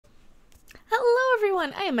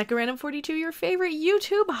everyone, I am Mecha42, your favorite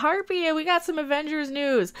YouTube harpy, and we got some Avengers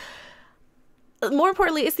news. More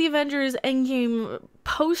importantly, it's the Avengers Endgame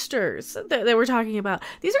posters that we're talking about.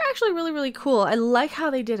 These are actually really, really cool. I like how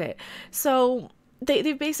they did it. So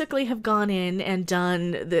they basically have gone in and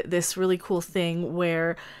done this really cool thing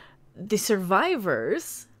where the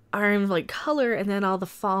survivors are in like color, and then all the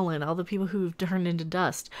fallen, all the people who've turned into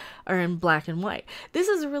dust, are in black and white. This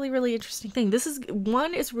is a really, really interesting thing. This is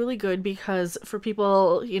one, it's really good because for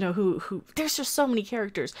people, you know, who there's just so many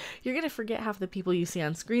characters, you're gonna forget half the people you see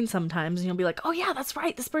on screen sometimes, and you'll be like, oh yeah, that's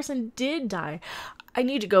right, this person did die. I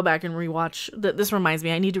need to go back and rewatch. This reminds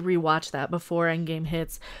me, I need to rewatch that before Endgame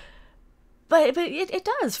hits. But it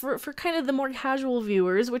does for kind of the more casual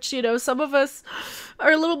viewers, which, you know, some of us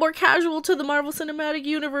are a little more casual to the Marvel Cinematic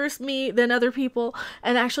Universe, me, than other people.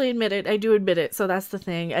 And actually admit it, I do admit it. So that's the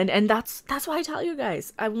thing. And that's why I tell you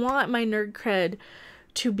guys, I want my nerd cred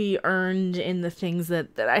to be earned in the things that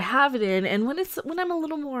I have it in. And when I'm a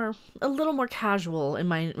little more casual in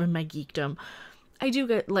my geekdom, I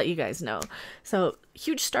do let you guys know. So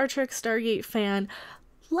huge Star Trek Stargate fan,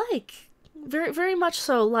 very, very much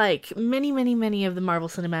so, like many of the Marvel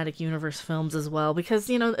Cinematic Universe films as well, because,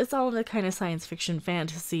 you know, it's all in the kind of science fiction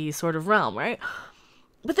fantasy sort of realm, right?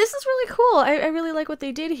 But this is really cool. I really like what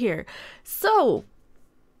they did here. So,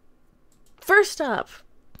 first up,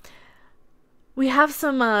 we have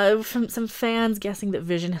some fans guessing that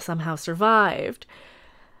Vision has somehow survived.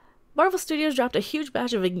 Marvel Studios dropped a huge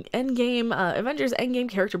batch of Avengers Endgame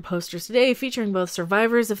character posters today, featuring both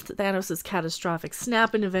survivors of Thanos' catastrophic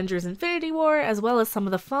snap in Avengers Infinity War, as well as some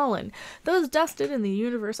of the fallen, those dusted in the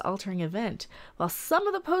universe-altering event. While some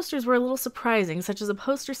of the posters were a little surprising, such as a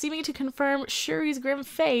poster seeming to confirm Shuri's grim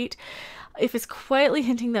fate, if it's quietly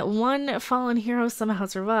hinting that one fallen hero somehow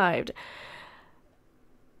survived.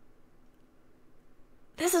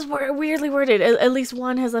 This is weirdly worded. At least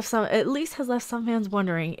has left some fans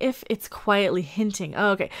wondering if it's quietly hinting.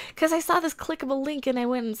 Oh, okay, because I saw this clickable link and I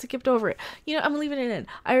went and skipped over it. You know, I'm leaving it in.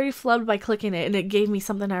 I already flubbed by clicking it, and it gave me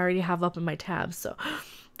something I already have up in my tabs. So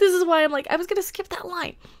this is why I'm like, I was gonna skip that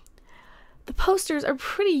line. The posters are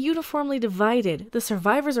pretty uniformly divided. The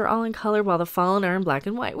survivors are all in color, while the fallen are in black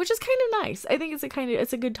and white, which is kind of nice. I think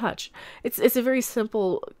it's a good touch. It's a very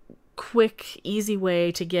simple, quick, easy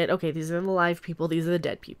way to get, okay, these are the live people, these are the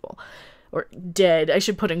dead people. Or dead, I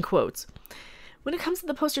should put in quotes. When it comes to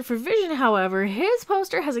the poster for Vision, however, his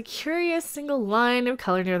poster has a curious single line of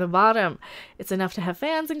color near the bottom. It's enough to have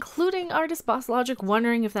fans, including artist Boss Logic,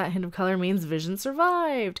 wondering if that hint of color means Vision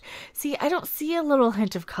survived. See, I don't see a little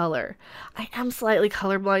hint of color. I am slightly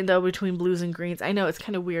colorblind, though, between blues and greens. I know it's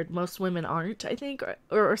kind of weird. Most women aren't, I think,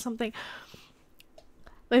 or something.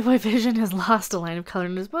 My boy Vision has lost a line of color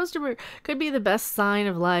in his poster, but could be the best sign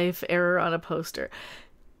of life error on a poster.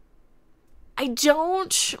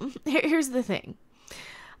 Here's the thing.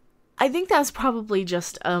 I think that's probably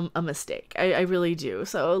just a mistake. I really do.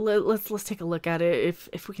 So let's take a look at it.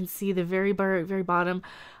 If we can see the very bottom,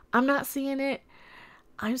 I'm not seeing it.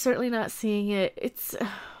 I'm certainly not seeing it.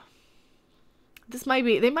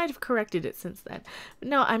 They might have corrected it since then.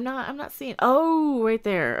 No, I'm not seeing. Oh, right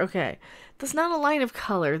there. Okay. That's not a line of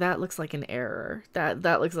color. That looks like an error.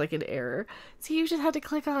 That looks like an error. So you just had to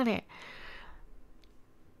click on it.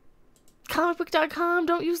 Comicbook.com,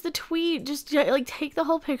 don't use the tweet. Just like take the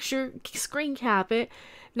whole picture, screen cap it.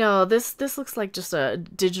 No, this looks like just a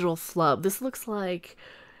digital flub. This looks like,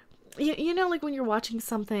 you know, like when you're watching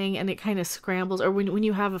something and it kind of scrambles, or when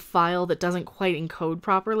you have a file that doesn't quite encode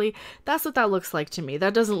properly. That's what that looks like to me.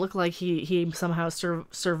 That doesn't look like he somehow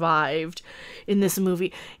survived in this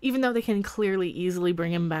movie, even though they can clearly easily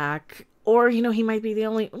bring him back. Or, you know, he might be the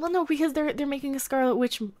only... Well, no, because they're making a Scarlet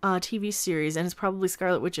Witch TV series, and it's probably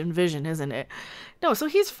Scarlet Witch and Vision, isn't it? No, so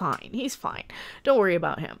he's fine. He's fine. Don't worry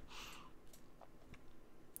about him.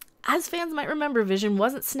 As fans might remember, Vision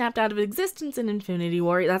wasn't snapped out of existence in Infinity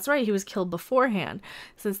War. That's right, he was killed beforehand.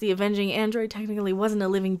 Since the avenging android technically wasn't a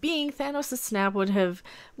living being, Thanos' snap wouldn't have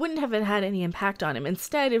had any impact on him.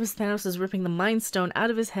 Instead, it was Thanos' ripping the Mind Stone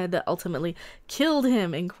out of his head that ultimately killed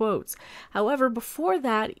him, in quotes. However, before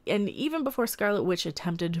that, and even before Scarlet Witch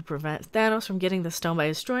attempted to prevent Thanos from getting the stone by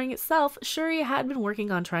destroying itself, Shuri had been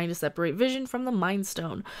working on trying to separate Vision from the Mind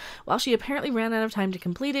Stone. While she apparently ran out of time to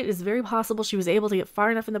complete it, it's very possible she was able to get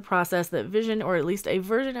far enough in the process that Vision, or at least a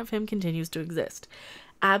version of him, continues to exist.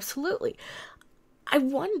 Absolutely. I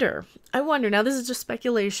wonder, now this is just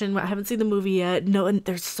speculation, I haven't seen the movie yet, no, and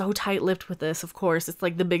they're so tight-lipped with this, of course, it's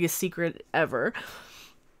like the biggest secret ever.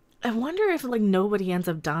 I wonder if like nobody ends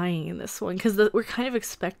up dying in this one, because we're kind of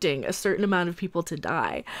expecting a certain amount of people to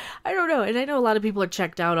die. I don't know, and I know a lot of people are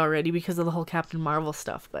checked out already because of the whole Captain Marvel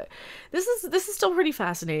stuff, but this is still pretty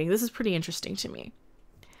fascinating. This is pretty interesting to me.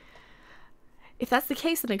 If that's the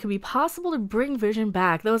case, then it could be possible to bring Vision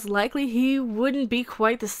back, though it's likely he wouldn't be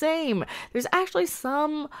quite the same. There's actually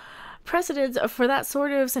some precedents for that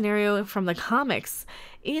sort of scenario from the comics.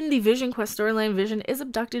 In the Vision Quest storyline, Vision is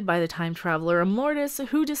abducted by the time traveler Immortus,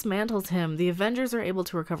 who dismantles him. The Avengers are able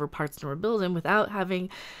to recover parts and rebuild him without having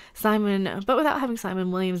Simon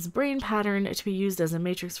Williams' brain pattern to be used as a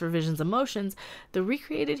matrix for Vision's emotions. The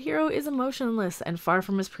recreated hero is emotionless and far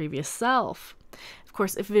from his previous self. Of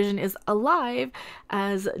course, if Vision is alive,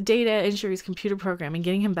 as Data in Shuri's computer programming,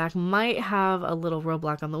 getting him back might have a little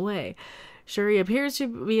roadblock on the way. Shuri appears to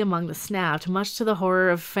be among the snapped, much to the horror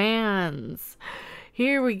of fans.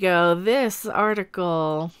 Here we go. This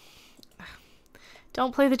article.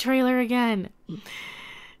 Don't play the trailer again.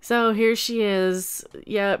 So here she is.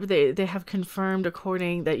 Yep, they have confirmed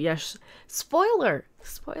according that, yes, spoiler,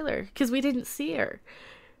 because we didn't see her.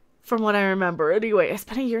 From what I remember. Anyway, it's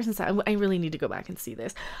been a year since I really need to go back and see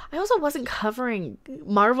this. I also wasn't covering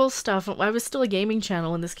Marvel stuff. I was still a gaming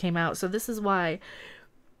channel when this came out, so this is why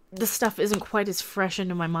this stuff isn't quite as fresh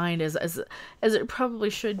into my mind as it probably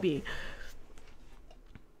should be.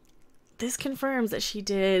 This confirms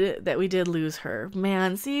that we did lose her.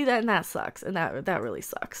 Man, see, that sucks, and that really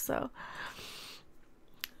sucks. So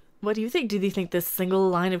what do you think? Do you think this single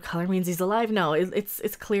line of color means he's alive? No,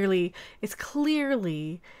 it's clearly,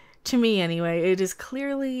 to me anyway, it is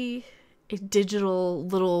clearly a digital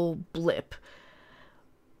little blip.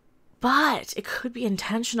 But it could be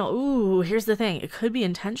intentional. Ooh, here's the thing. It could be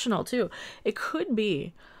intentional too. It could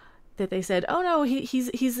be that they said, "Oh no, he's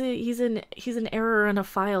an error in a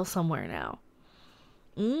file somewhere now."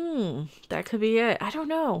 That could be it. I don't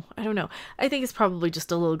know. I think it's probably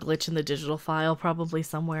just a little glitch in the digital file, probably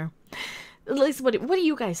somewhere. At least, what do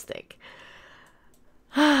you guys think?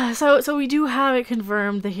 So we do have it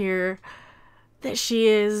confirmed here that she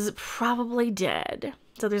is probably dead.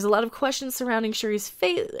 So there's a lot of questions surrounding Shuri's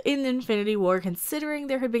fate in Infinity War, considering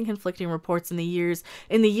there had been conflicting reports in the years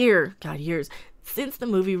since the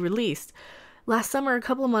movie released. Last summer, a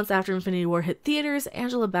couple of months after Infinity War hit theaters,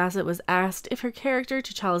 Angela Bassett was asked if her character,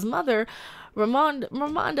 T'Challa's mother,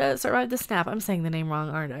 Ramonda, survived the snap. I'm saying the name wrong,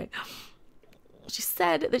 aren't I? She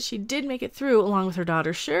said that she did make it through along with her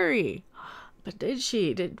daughter Shuri. But did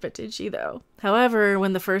she though? However,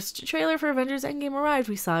 when the first trailer for Avengers Endgame arrived,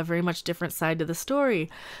 we saw a very much different side to the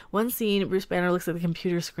story. One scene, Bruce Banner looks at the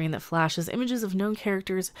computer screen that flashes images of known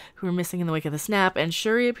characters who were missing in the wake of the snap, and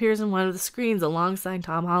Shuri appears in one of the screens alongside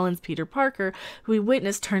Tom Holland's Peter Parker, who we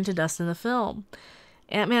witnessed turn to dust in the film.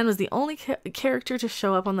 Ant-Man was the only character to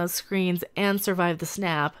show up on those screens and survive the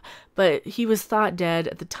snap, but he was thought dead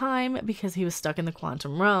at the time because he was stuck in the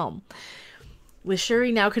quantum realm. With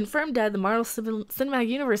Shuri now confirmed dead, the Marvel Cinematic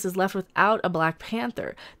Universe is left without a Black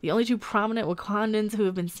Panther. The only two prominent Wakandans who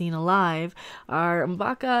have been seen alive are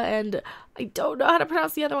M'Baka and I don't know how to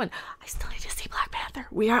pronounce the other one. I still need to see Black Panther.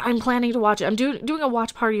 I'm planning to watch it. I'm doing a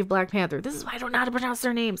watch party of Black Panther. This is why I don't know how to pronounce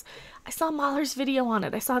their names. I saw Mahler's video on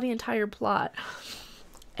it. I saw the entire plot.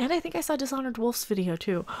 And I think I saw Dishonored Wolf's video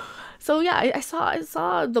too. So yeah, I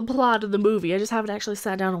saw the plot of the movie. I just haven't actually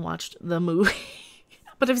sat down and watched the movie.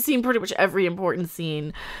 But I've seen pretty much every important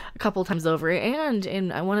scene a couple times over, and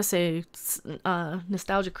in, I want to say,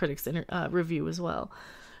 Nostalgia Critics review as well.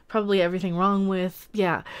 Probably Everything Wrong With,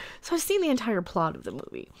 yeah. So I've seen the entire plot of the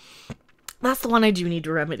movie. That's the one I do need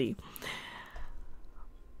to remedy.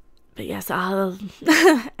 But yes, and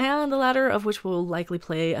the latter of which will likely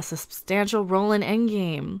play a substantial role in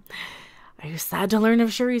Endgame. Are you sad to learn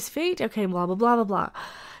of Shuri's fate? Okay, blah, blah, blah, blah, blah.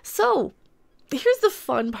 So here's the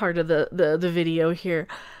fun part of the video here.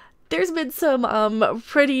 There's been some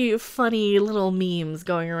pretty funny little memes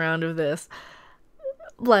going around of this.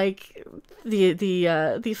 Like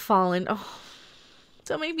the fallen, oh,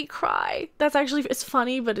 don't make me cry. That's actually, it's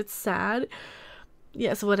funny, but it's sad.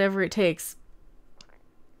 Yes, whatever it takes.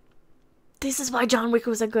 This is why John Wick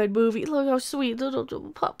was a good movie. Look how sweet little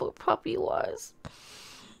puppy was.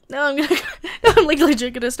 Now I'm like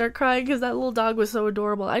legit gonna start crying because that little dog was so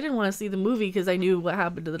adorable. I didn't want to see the movie because I knew what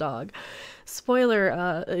happened to the dog. Spoiler,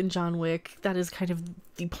 in John Wick, that is kind of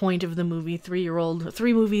the point of the movie. 3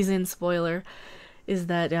 movies in, spoiler, is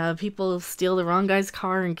that people steal the wrong guy's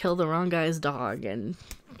car and kill the wrong guy's dog, and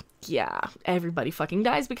yeah, everybody fucking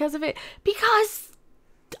dies because of it. Because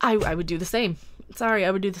I would do the same. Sorry,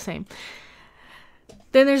 I would do the same.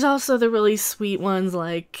 Then there's also the really sweet ones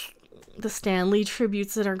like the Stan Lee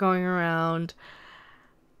tributes that are going around.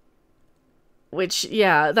 Which,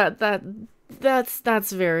 yeah, that's a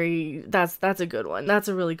good one. That's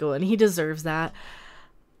a really good one. He deserves that.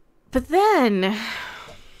 But then,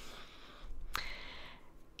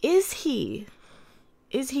 is he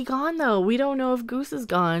gone though? We don't know if Goose is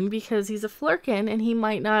gone because he's a Flurkin and he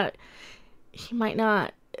might not,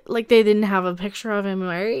 like, they didn't have a picture of him,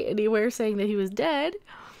 right, anywhere saying that he was dead.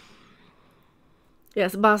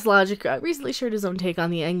 Yes, Boss Logic recently shared his own take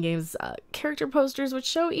on the Endgame's character posters, which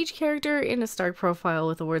show each character in a stark profile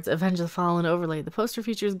with the words Avenge the Fallen overlaid. The poster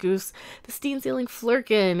features Goose, the steam-stealing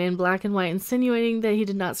Flurkin, in black and white, insinuating that he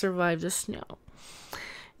did not survive the snow.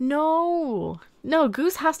 No,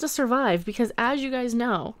 Goose has to survive because, as you guys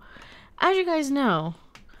know,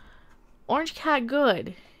 Orange Cat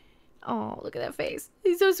good. Oh, look at that face.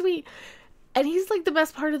 He's so sweet. And he's like the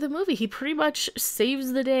best part of the movie. He pretty much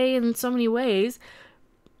saves the day in so many ways.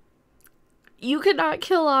 You could not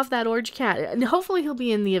kill off that Orange Cat. And hopefully he'll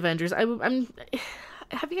be in the Avengers. Have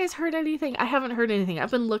you guys heard anything? I haven't heard anything.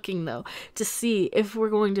 I've been looking, though, to see if we're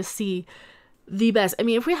going to see the best. I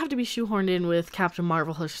mean, if we have to be shoehorned in with Captain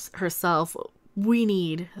Marvel herself, we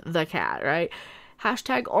need the cat, right?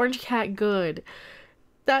 Hashtag Orange Cat good.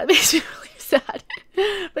 That makes me really sad.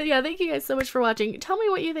 But yeah, thank you guys so much for watching. Tell me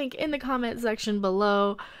what you think in the comment section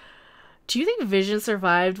below. Do you think Vision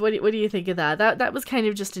survived? What do you think of that? That was kind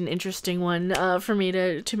of just an interesting one for me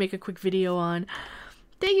to make a quick video on.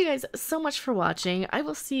 Thank you guys so much for watching. I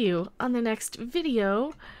will see you on the next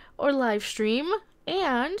video or live stream.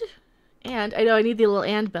 And I know I need the little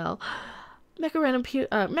and bell. Mecha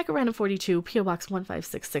Random 42, P.O. Box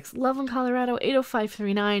 1566, Loveland, Colorado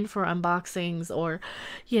 80539 for unboxings or,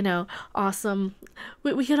 you know, awesome.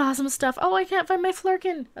 We get awesome stuff. Oh, I can't find my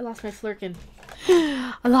Flurkin. I lost my Flurkin.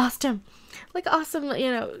 I lost him. Like awesome,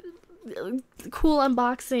 you know, cool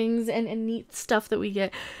unboxings and neat stuff that we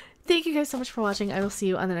get. Thank you guys so much for watching. I will see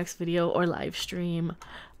you on the next video or live stream.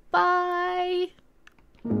 Bye!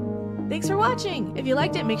 Thanks for watching! If you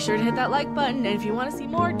liked it, make sure to hit that like button, and if you want to see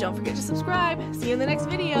more, don't forget to subscribe. See you in the next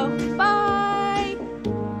video. Bye!